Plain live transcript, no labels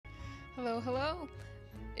Hello, hello.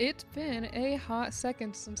 It's been a hot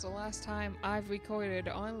second since the last time I've recorded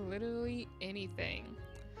on literally anything.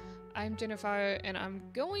 I'm Jennifer, and I'm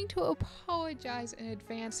going to apologize in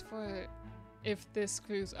advance for if this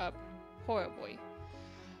screws up horribly.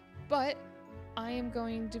 But I am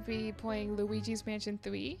going to be playing Luigi's Mansion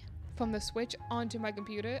 3 from the Switch onto my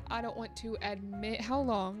computer. I don't want to admit how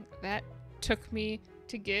long that took me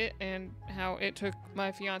to get and how it took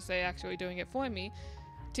my fiance actually doing it for me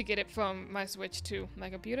to get it from my Switch to my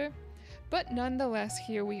computer. But nonetheless,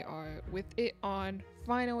 here we are with it on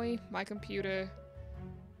finally my computer,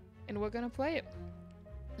 and we're gonna play it.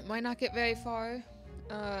 Might not get very far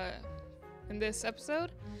in this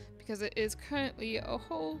episode because it is currently a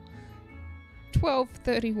whole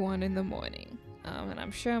 12:31 in the morning, and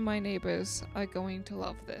I'm sure my neighbors are going to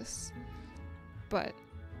love this. But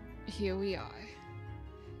here we are.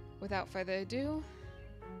 Without further ado,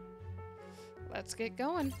 let's get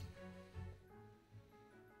going.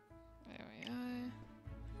 There we are.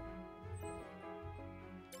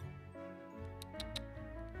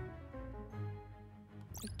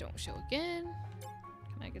 Don't show again.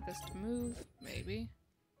 Can I get this to move? Maybe.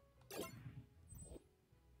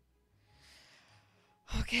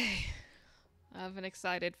 Okay. I've been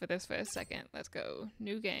excited for this for a second. Let's go.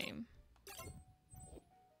 New game.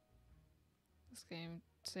 This game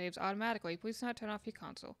saves automatically. Please do not turn off your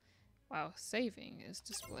console. Wow, saving is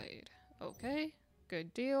displayed. Okay,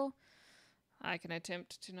 good deal. I can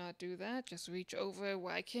attempt to not do that. Just reach over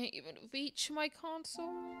where I can't even reach my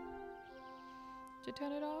console to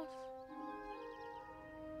turn it off.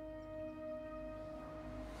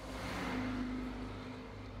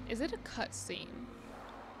 Is it a cutscene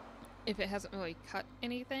if it hasn't really cut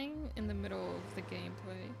anything in the middle of the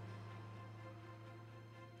gameplay?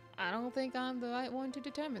 I don't think I'm the right one to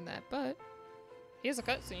determine that, but here's a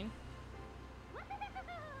cutscene.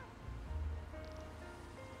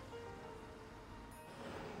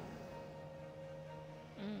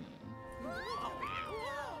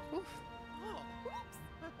 Oof.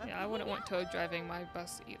 Yeah, I wouldn't want Toad driving my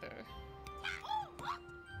bus either.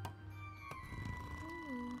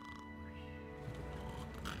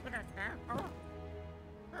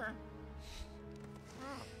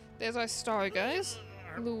 There's our star, guys.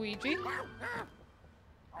 Luigi.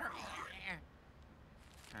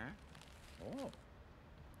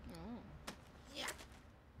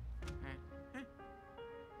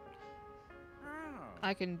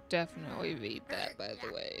 I can definitely read that, by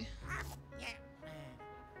the way.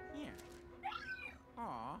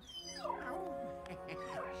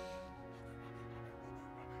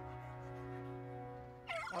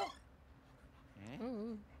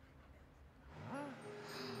 Ooh.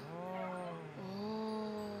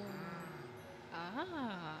 Oh.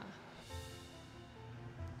 Ah.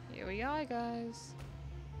 Here we are, guys.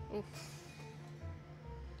 Oof.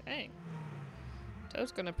 Dang.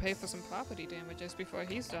 Toad's gonna pay for some property damages before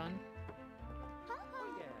he's done.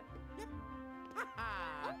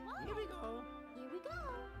 Here we go. Here we go.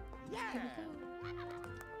 Yeah. Here we go.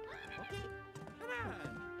 Okay. Come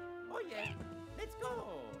on. Oh yeah. Let's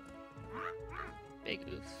go. Big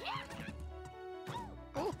oof.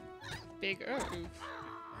 Oh, bigger oof.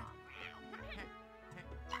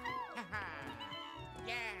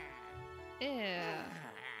 Yeah. Yeah.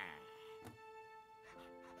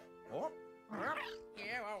 Oh.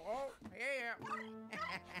 Yeah. Oh. Yeah.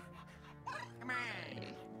 Come on.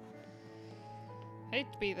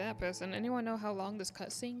 Hate to be that person. Anyone know how long this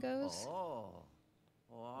cutscene goes? Oh.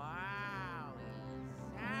 Wow.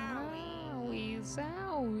 Wowie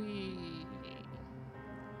zowie.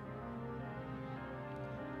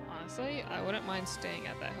 Honestly, I wouldn't mind staying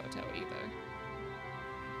at that hotel either.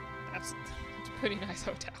 That's a pretty nice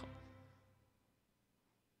hotel.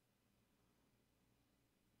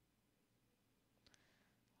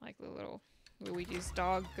 Like the little Luigi's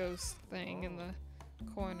dog ghost thing in the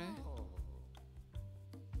corner.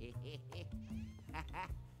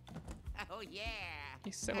 Oh yeah.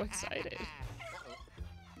 He's so excited.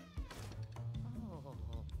 Oh.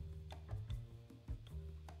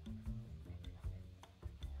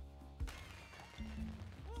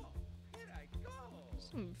 Oh, here I go.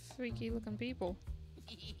 Some freaky looking people.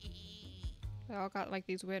 They all got like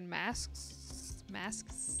these weird masks.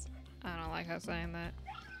 Masks? I don't like how saying that.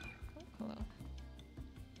 Oh, hello.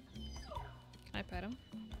 Can I pet him?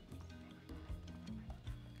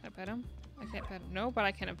 Can I pet him? I can't pet him. No, but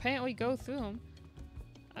I can apparently go through him.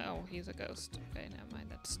 Oh, he's a ghost. Okay, never mind.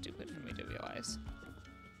 That's stupid for me to realize.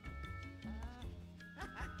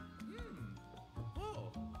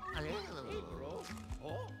 Oh. Hey, bro.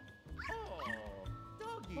 Oh. Oh.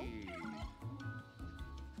 Doggy.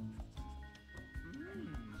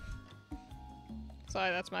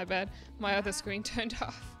 Sorry, that's my bad. My other screen turned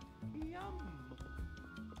off. Yum.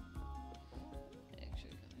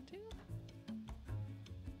 Actually, gonna do.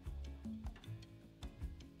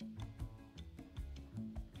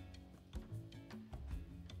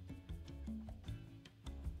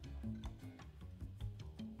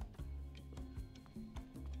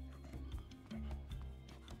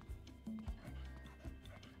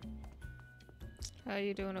 How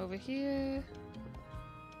you doing over here?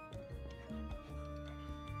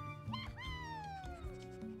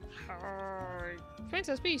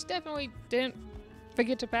 Princess Peach definitely didn't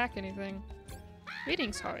forget to pack anything.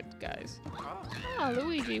 Reading's hard, guys. Oh,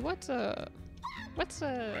 Luigi, what's oh no.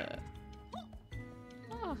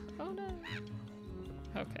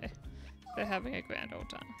 Okay. They're having a grand old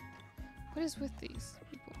time. What is with these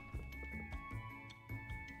people?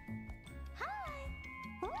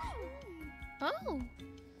 Oh!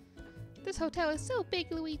 This hotel is so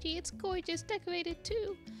big, Luigi. It's gorgeous, decorated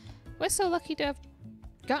too. We're so lucky to have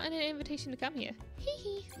gotten an invitation to come here. Hee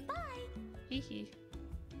hee. Bye. Hee hee.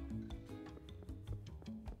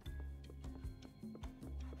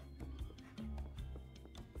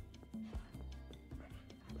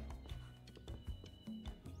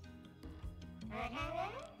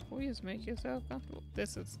 Please make yourself comfortable.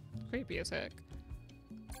 This is creepy as heck.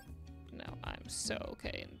 No, I'm so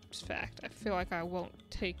okay. In fact, I feel like I won't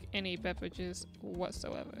take any beverages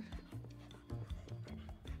whatsoever.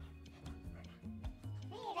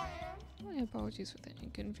 My apologies for the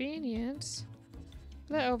inconvenience.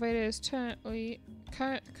 The elevator is currently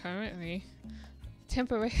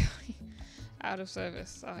temporarily out of service.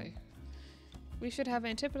 Sorry. We should have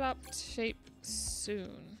a tip-top shape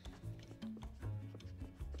soon.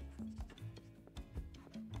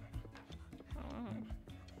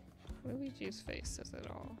 Luigi's face says it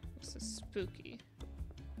all. This is spooky.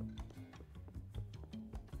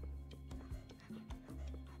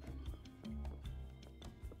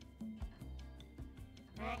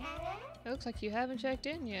 It looks like you haven't checked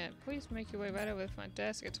in yet. Please make your way right over to the front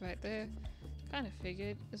desk. It's right there. Kind of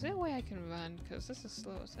figured. Is there a way I can run? Because this is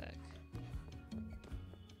slow as heck.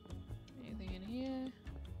 Anything in here?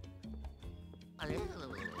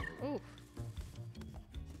 Ooh.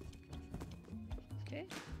 Okay.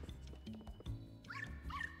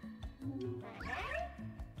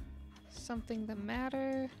 Something the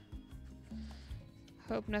matter?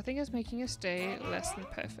 Hope nothing is making your stay less than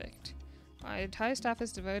perfect. My entire staff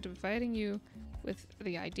is devoted to providing you with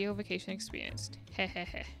the ideal vacation experience.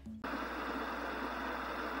 Hehehe.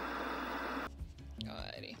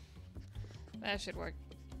 Alrighty. That should work.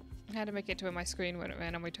 I had to make it to where my screen wouldn't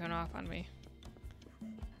randomly turn off on me.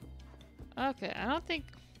 Okay, I don't think...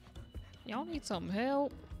 Y'all need some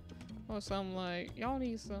help? Or some like... Y'all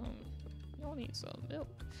need some milk.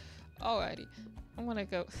 Alrighty. I'm gonna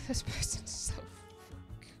go... This person's so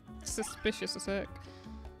suspicious as heck.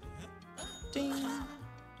 Ding.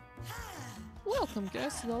 Welcome,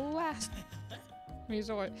 guests, to the last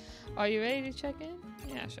resort. Are you ready to check in?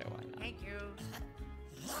 Yeah, sure, why not? Thank you.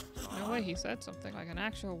 No way, he said something like an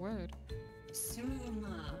actual word.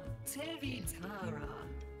 Suma Tevitara.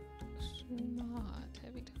 Suma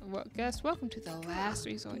Tevitara. Well, guests, welcome to the last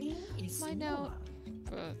resort. My note.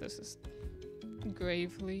 This is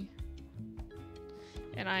gravely.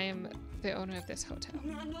 And I am the owner of this hotel.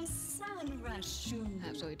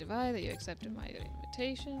 Absolutely delighted that you accepted my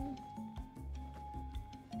invitation.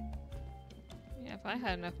 Yeah, if I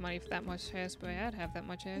had enough money for that much hairspray, I'd have that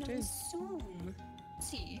much hair too.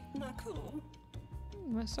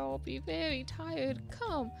 Must all be very tired.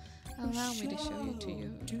 Come, allow me to show you to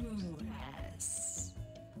you.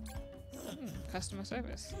 Customer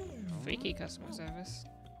service. Freaky customer service.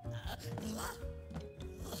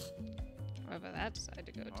 Wherever that decided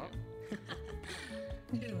to go to.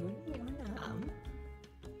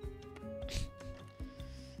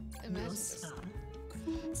 Imagine just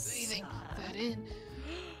breathing that in.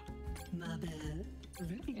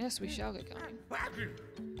 Yes, we shall get going.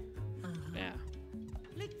 Yeah.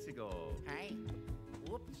 Let's go. Hey.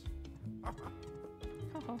 Whoops. Haha.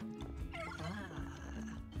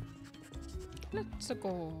 Let's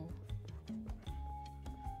go.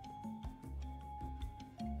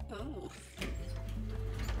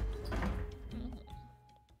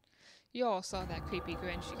 You all saw that creepy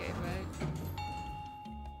grin she gave, right?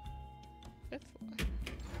 5th floor.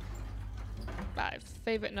 5.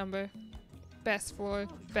 Favorite number. Best floor.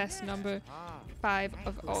 Best number. 5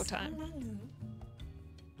 of all time.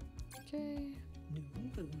 Okay.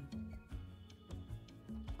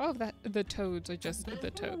 Oh, that the toads are just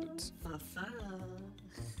the toads.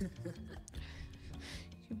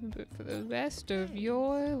 You remember it for the rest of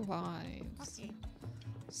your lives.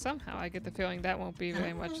 Somehow I get the feeling that won't be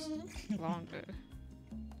very much longer.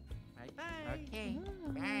 Okay.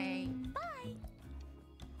 Bye.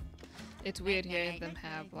 It's weird hearing them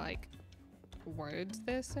have like words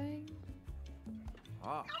they're saying.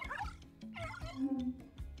 Oh.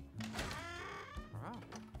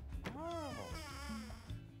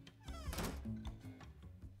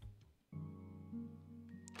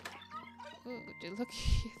 Ooh, dude, look,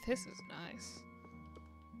 this is nice.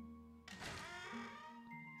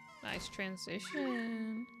 Nice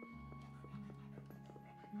transition.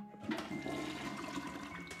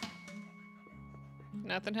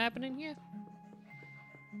 Nothing happening here.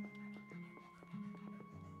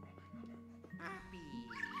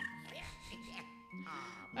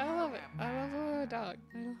 I love it. I love a dog.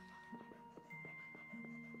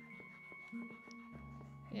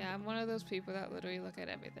 Yeah, I'm one of those people that literally look at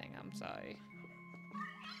everything. I'm sorry.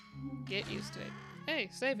 Get used to it. Hey,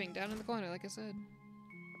 saving down in the corner, like I said.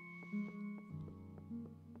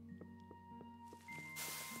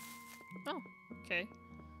 Oh, okay.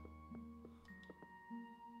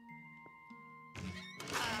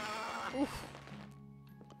 Oof.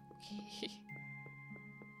 Okay.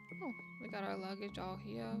 Oh, we got our luggage all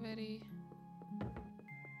here already.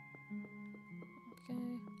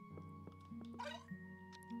 Okay.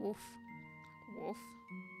 Woof. Woof.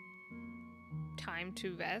 Time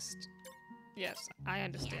to rest? Yes, I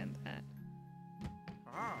understand that.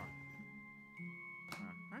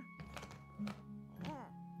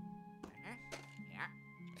 Yeah.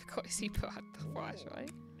 Of course he brought the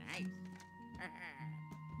flashlight. Nice.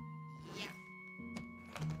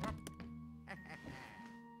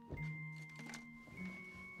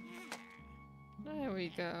 There we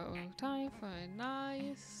go. Time for a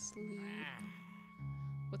nice sleep.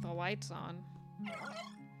 With the lights on.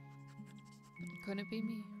 Couldn't be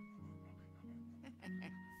me.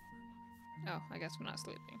 Oh, I guess we're not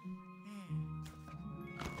sleeping.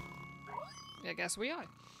 I guess we are.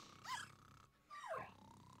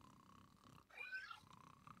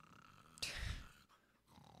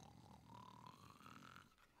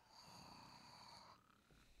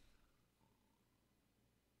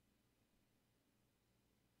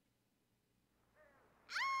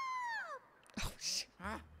 Oh, shit.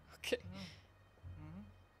 Okay.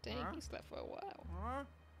 Dang, he slept for a while.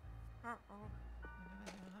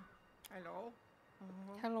 Hello?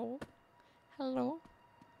 Hello? Hello?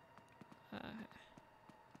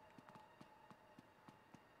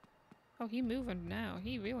 Oh, he moving now.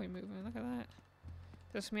 He really moving. Look at that.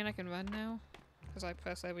 Does this mean I can run now? Because I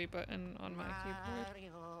press every button on my keyboard.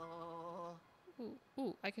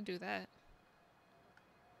 Ooh, I can do that.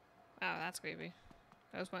 Oh, that's creepy.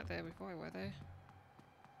 Those weren't there before, were they?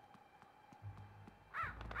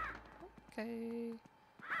 Okay.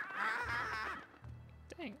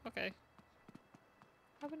 Dang, okay.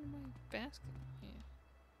 What happened to my basket? Yeah.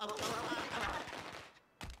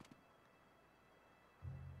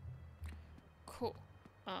 Cool.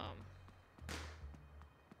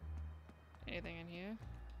 Anything in here?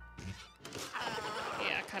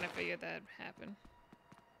 Yeah, I kind of figured that'd happen.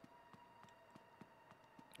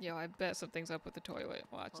 Yo, I bet something's up with the toilet.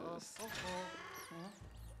 Watch this.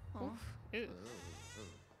 Oof. Ew.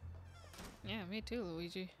 Yeah, me too,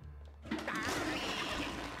 Luigi.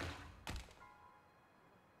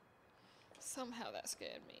 Somehow that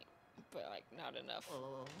scared me, but like not enough.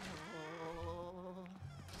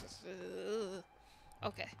 Just,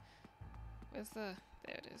 okay. Where's the...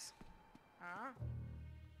 There it is.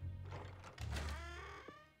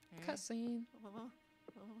 Cutscene. Oh?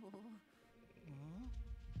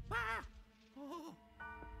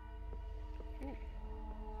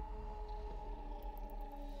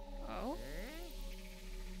 Oh.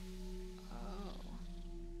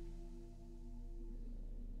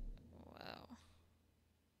 Wow.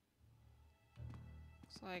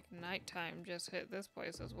 Looks like nighttime just hit this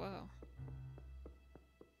place as well.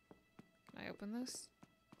 Can I open this?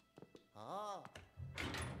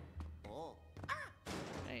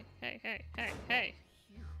 Hey, hey, hey, hey, hey!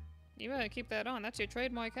 You better keep that on. That's your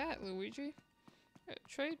trademark hat, Luigi.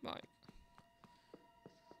 Trademark.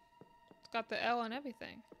 It's got the L and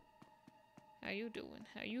everything. How you doing?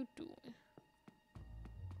 How you doing?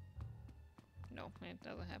 No, man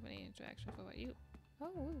doesn't have any interaction. What about you? Oh,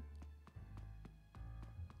 ooh.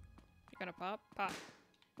 You gonna pop? Pop.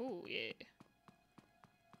 Ooh, yeah.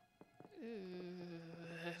 Ooh,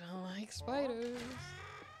 I don't like spiders.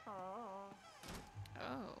 Oh.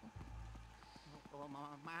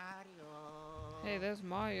 Hey, there's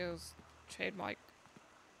Mario's trademark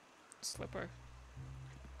slipper.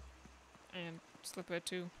 And slipper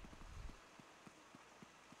too.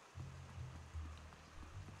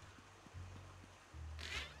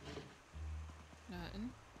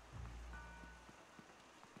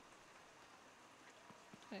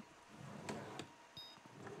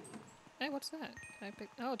 Hey, what's that? Can I pick?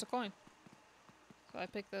 Oh, it's a coin. So I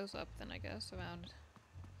pick those up then, I guess, around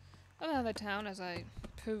the town as I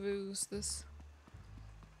peruse this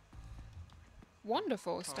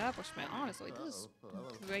wonderful establishment. Honestly, this is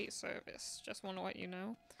great service. Just want to let you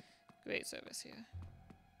know, great service here.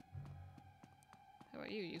 How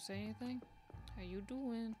about you? You say anything? How you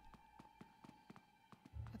doing?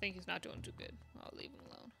 I think he's not doing too good. I'll leave him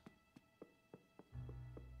alone.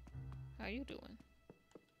 How you doing?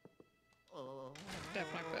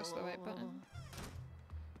 Definitely pressed the right button.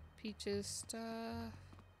 Peaches stuff.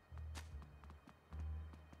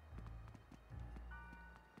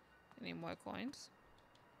 Any more coins?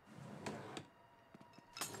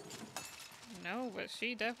 No, but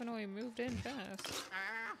she definitely moved in fast.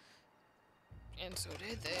 And so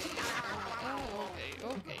did they. Oh,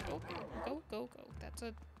 okay. Go. That's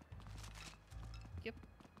a... Yep,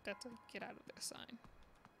 that's a get out of there sign.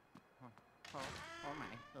 Oh my.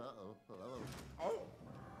 Oh.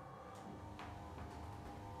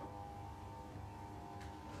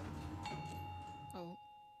 Oh.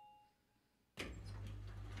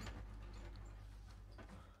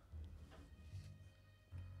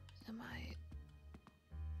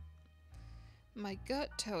 My gut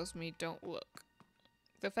tells me don't look.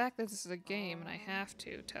 The fact that this is a game and I have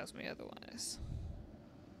to tells me otherwise.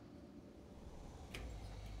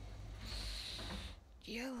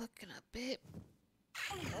 You're looking a bit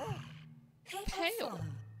pale.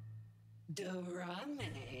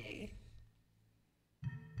 Dorame.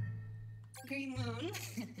 Green Moon.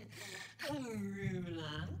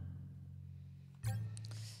 Harula.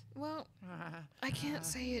 Well, I can't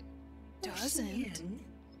say it doesn't.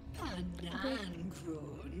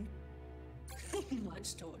 Panankroon.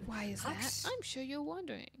 Much told. Why is that? I'm sure you're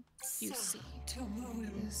wondering. You see,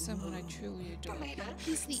 there's someone I truly adore.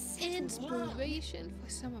 He's the inspiration for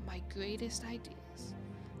some of my greatest ideas.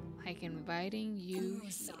 Like inviting you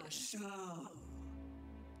here.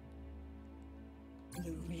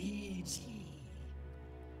 Luigi.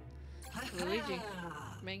 Luigi.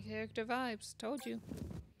 Main character vibes. Told you.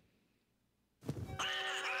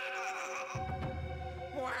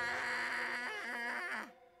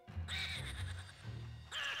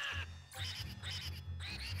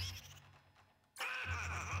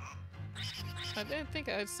 I didn't think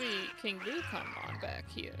I'd see King Boo come on back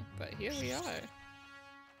here, but here we are.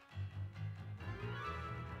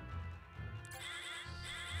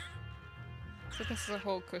 So this is a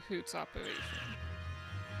whole cahoots operation.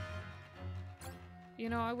 You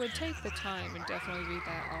know, I would take the time and definitely read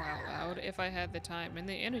that all out loud if I had the time and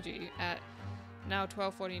the energy at now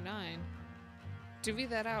 12:49 to read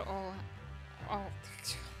that out all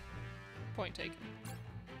point taken.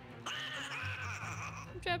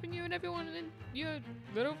 I'm trapping you and everyone in your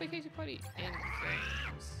little vacation party in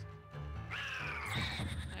flames.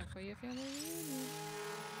 Time for your family reunion.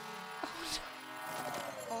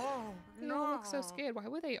 Oh, They all look so scared. Why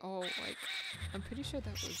were they all like... I'm pretty sure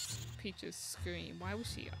that was Peach's scream. Why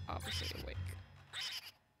was she obviously awake?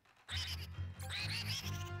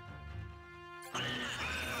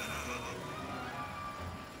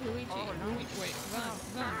 Luigi, wait, run.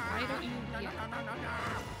 Why don't you... Yeah.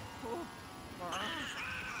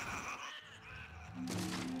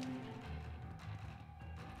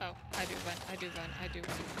 Oh, I do run. I run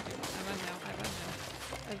now.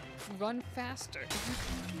 I run faster.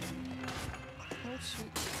 Oh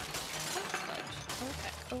shoot. Oh fudge. Oh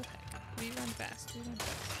heck. We run fast.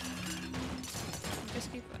 Just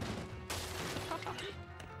keep running.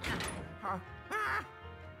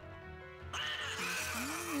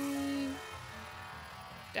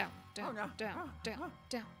 Down.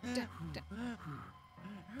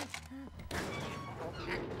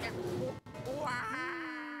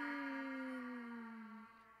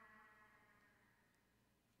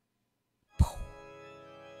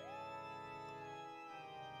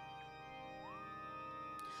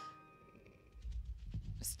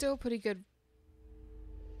 Still pretty good.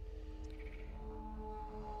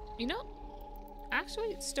 You know, actually,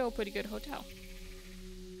 it's still a pretty good hotel.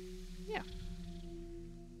 Yeah.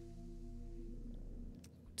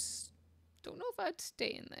 Don't know if I'd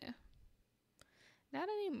stay in there. Not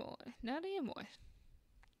anymore.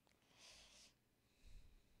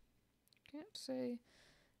 Can't say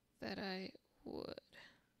that I would.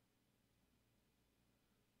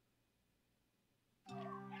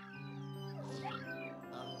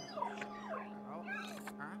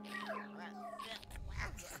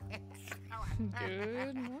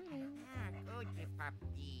 Good morning. Good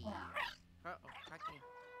puppy.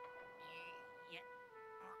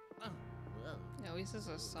 At least it's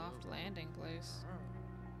a soft landing place.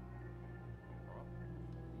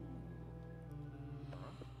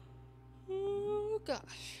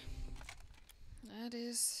 gosh. That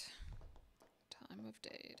is time of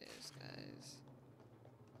day it is, guys.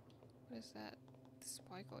 What is that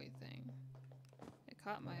sparkly thing? It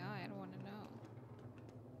caught my eye, I don't want to know.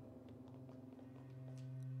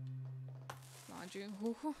 Laundry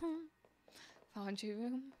room. Laundry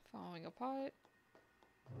room. Falling apart.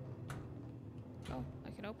 Oh, I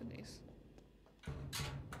can open these.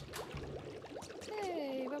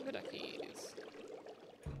 Hey, rubber duckies.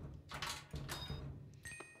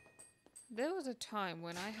 There was a time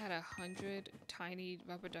when I had 100 tiny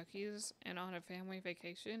rubber duckies, and on a family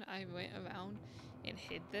vacation, I went around and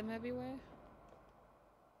hid them everywhere.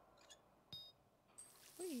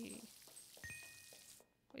 Whee.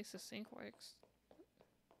 At least the sink works.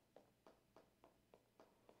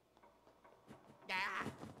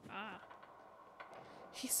 Ah.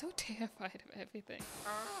 He's so terrified of everything.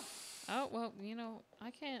 Oh, well, you know,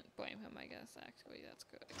 I can't blame him, I guess, actually. That's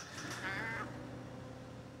good.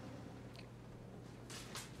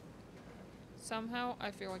 Somehow,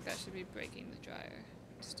 I feel like that should be breaking the dryer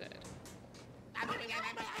instead.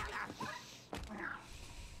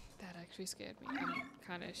 That actually scared me. I'm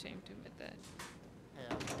kind of ashamed to admit that.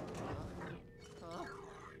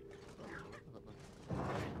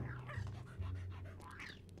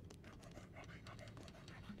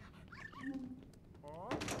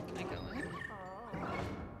 Can I go in?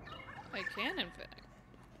 I can, in fact.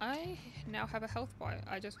 I now have a health bar.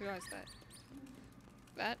 I just realized that.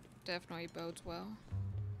 That definitely bodes well.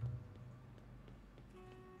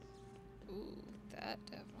 Ooh, that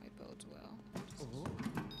definitely bodes well.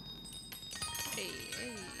 Hey,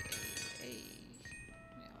 hey, hey, hey.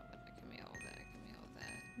 Give me all that, give me all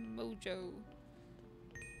that. Mojo.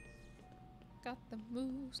 Got the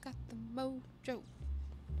moves, got the mojo.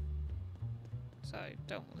 Sorry,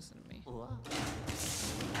 don't listen to me.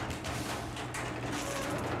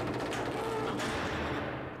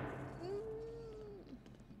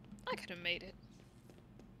 I could have made it.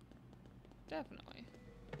 Definitely.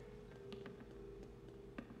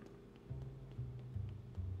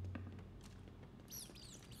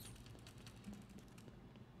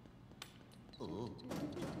 Oh,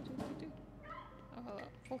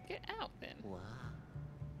 well, get out then. Wow.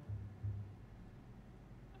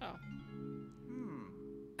 Oh.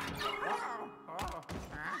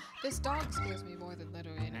 This dog scares me more than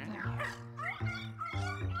literally anything.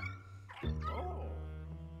 Oh.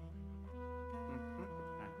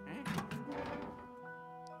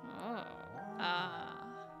 Ah.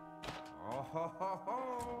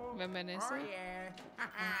 Reminiscent?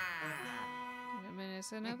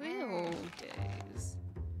 Reminiscent of the old days.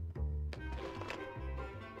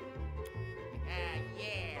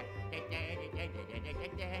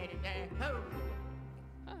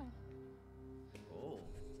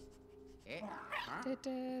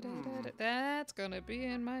 That's gonna be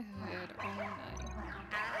in my head all night.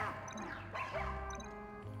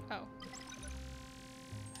 Oh.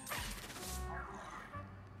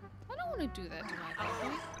 I don't want to do that to my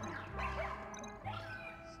puppy.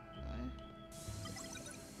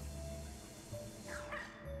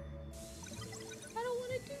 I don't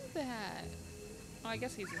want to do that. Oh, I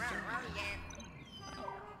guess he's enjoying it.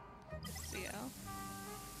 Oh. See how?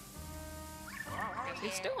 Guess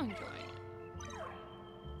he's still enjoying it.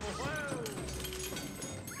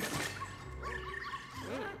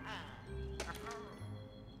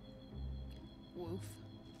 Woof.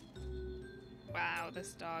 Wow,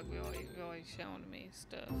 this dog really showing me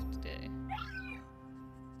stuff today.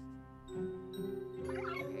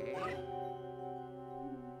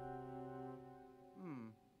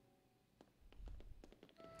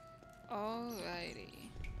 Alrighty.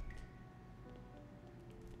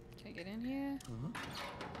 Can I get in here?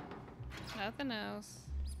 Nothing else.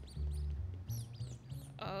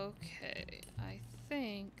 Okay, I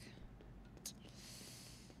think...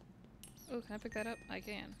 Oh, can I pick that up? I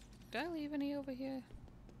can. Did I leave any over here?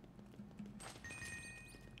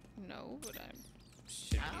 No, but I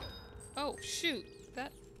should be. Oh, shoot!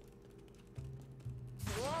 That...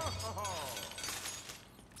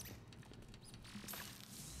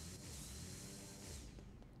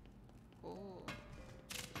 Oh.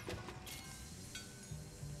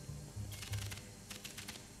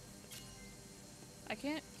 I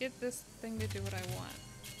can't get this thing to do what I want.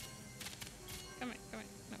 Come here, come here.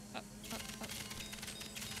 No, up, up, up.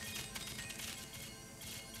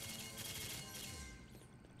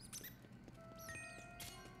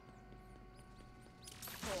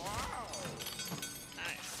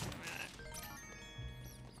 Nice.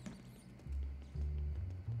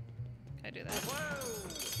 Can I do that?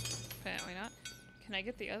 Apparently not. Can I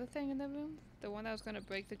get the other thing in the room? The one that was gonna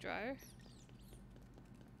break the dryer?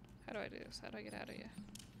 How do I do this? How do I get out of here?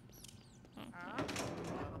 Oh.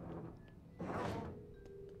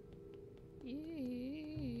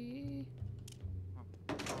 Yee.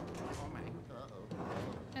 Oh my.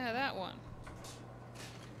 Yeah, that one.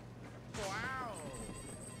 Wow.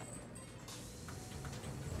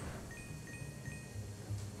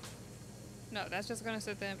 No, that's just gonna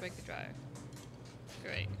sit there and break the drive.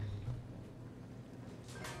 Great.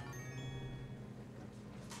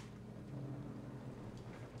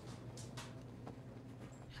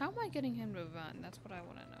 How am I getting him to run? That's what I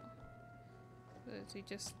want to know. Does he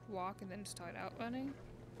just walk and then start out running?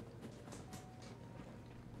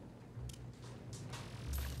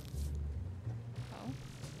 Oh.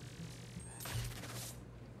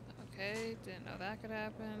 Okay, didn't know that could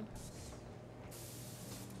happen.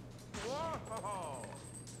 Whoa.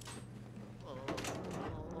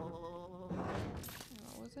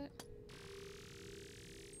 What was it?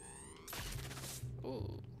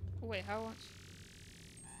 Ooh. Wait, how much?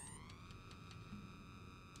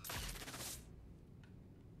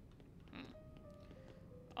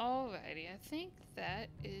 Alrighty, I think that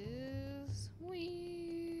is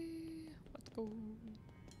let's go.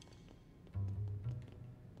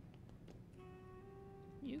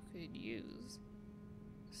 You could use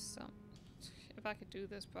some if I could do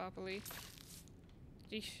this properly.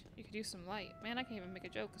 Yeesh, you could use some light. Man, I can't even make a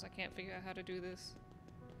joke because I can't figure out how to do this.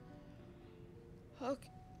 Okay.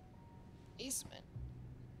 Eastman.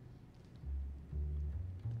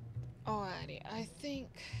 Alrighty, I think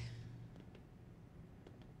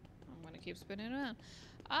I'm gonna keep spinning around.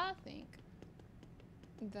 I think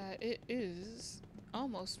that it is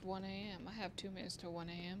almost 1 a.m. I have 2 minutes till 1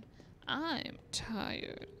 a.m. I'm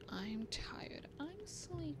tired. I'm tired. I'm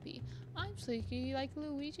sleepy. I'm sleepy like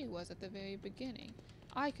Luigi was at the very beginning.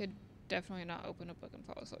 I could definitely not open a book and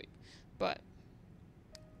fall asleep, but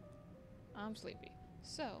I'm sleepy.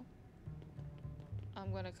 So,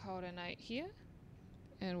 I'm gonna call it a night here,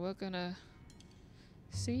 and we're gonna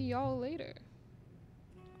see y'all later.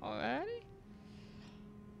 Alrighty?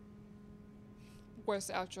 Worst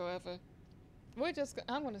outro ever.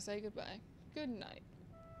 I'm gonna say goodbye. Good night.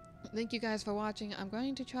 Thank you guys for watching. I'm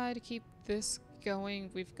going to try to keep this going.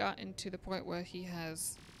 We've gotten to the point where he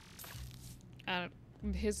has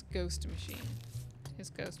his ghost machine. His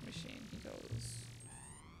ghost machine. He goes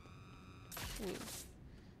woo.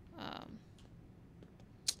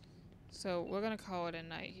 So we're gonna call it a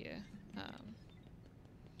night here.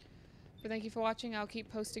 But thank you for watching. I'll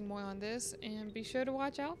keep posting more on this, and be sure to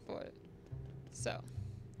watch out for it. So,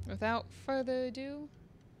 without further ado,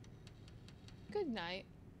 good night.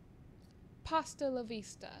 Pasta la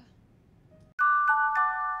vista.